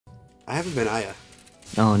I haven't been Aya.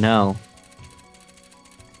 Oh no.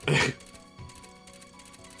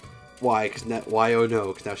 Why? Why? Oh no!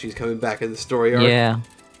 Because now she's coming back in the story arc. Yeah.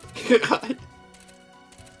 God.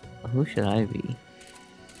 Who should I be?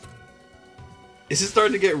 This is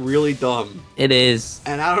starting to get really dumb. It is.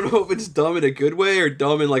 And I don't know if it's dumb in a good way or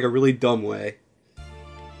dumb in like a really dumb way.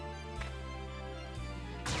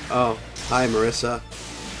 Oh, hi Marisa.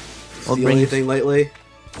 Steal anything lately?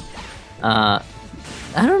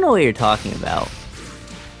 I don't know what you're talking about.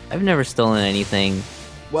 I've never stolen anything.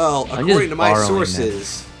 Well, according to my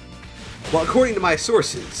sources... Well, according to my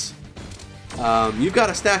sources, you've got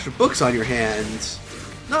a stash of books on your hands.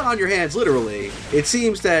 Not on your hands, literally. It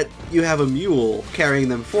seems that you have a mule carrying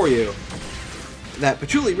them for you that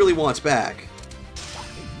Patchouli really wants back.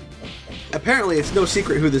 Apparently, it's no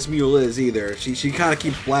secret who this mule is, either. She kind of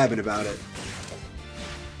keeps blabbing about it.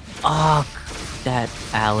 Oh, that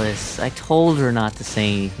Alice. I told her not to say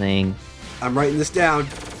anything. I'm writing this down.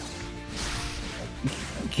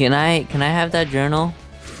 Can I have that journal?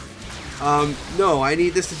 No, I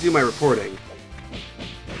need this to do my reporting.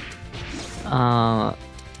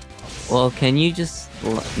 Well, can you just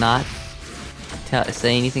not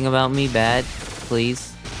say anything about me bad,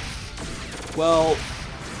 please? Well,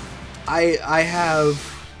 I have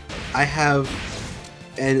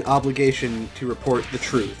an obligation to report the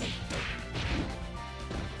truth.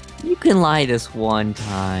 You can lie this one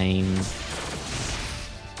time.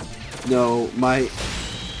 No,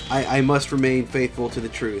 I must remain faithful to the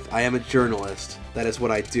truth. I am a journalist. That is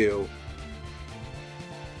what I do.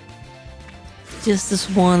 Just this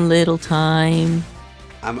one little time.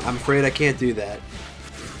 I'm afraid I can't do that.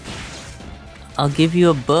 I'll give you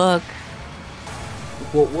a book.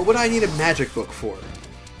 Well, what would I need a magic book for?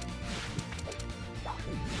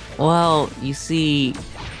 Well, you see,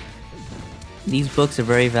 these books are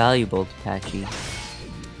very valuable to Patchy.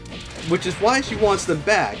 Which is why she wants them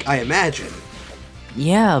back, I imagine.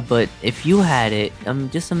 Yeah, but if you had it,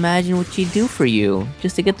 just imagine what she'd do for you,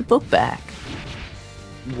 just to get the book back.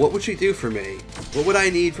 What would she do for me? What would I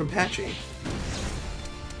need from Patchy?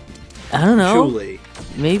 I don't know. Truly.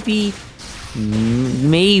 Maybe,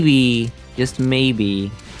 just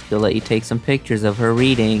maybe, she'll let you take some pictures of her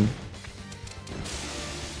reading.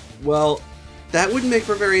 Well, that wouldn't make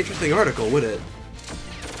for a very interesting article, would it?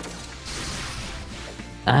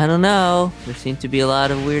 I don't know. There seem to be a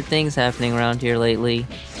lot of weird things happening around here lately.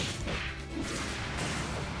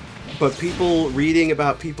 But people reading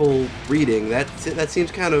about people reading, that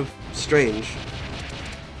seems kind of strange.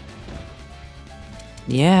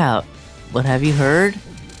 Yeah, but have you heard?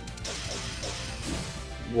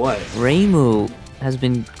 What? Reimu has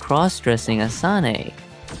been cross-dressing Asane.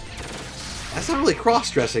 That's not really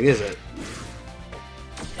cross-dressing, is it?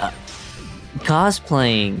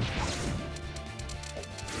 Cosplaying.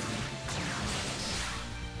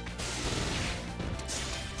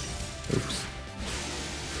 Oops.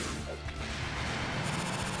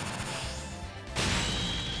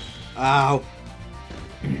 Ow.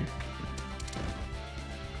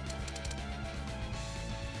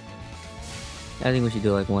 I think we should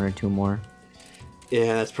do like one or two more.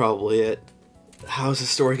 Yeah, that's probably it. How's the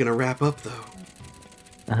story gonna wrap up, though?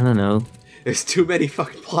 I don't know. There's too many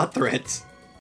fucking plot threads.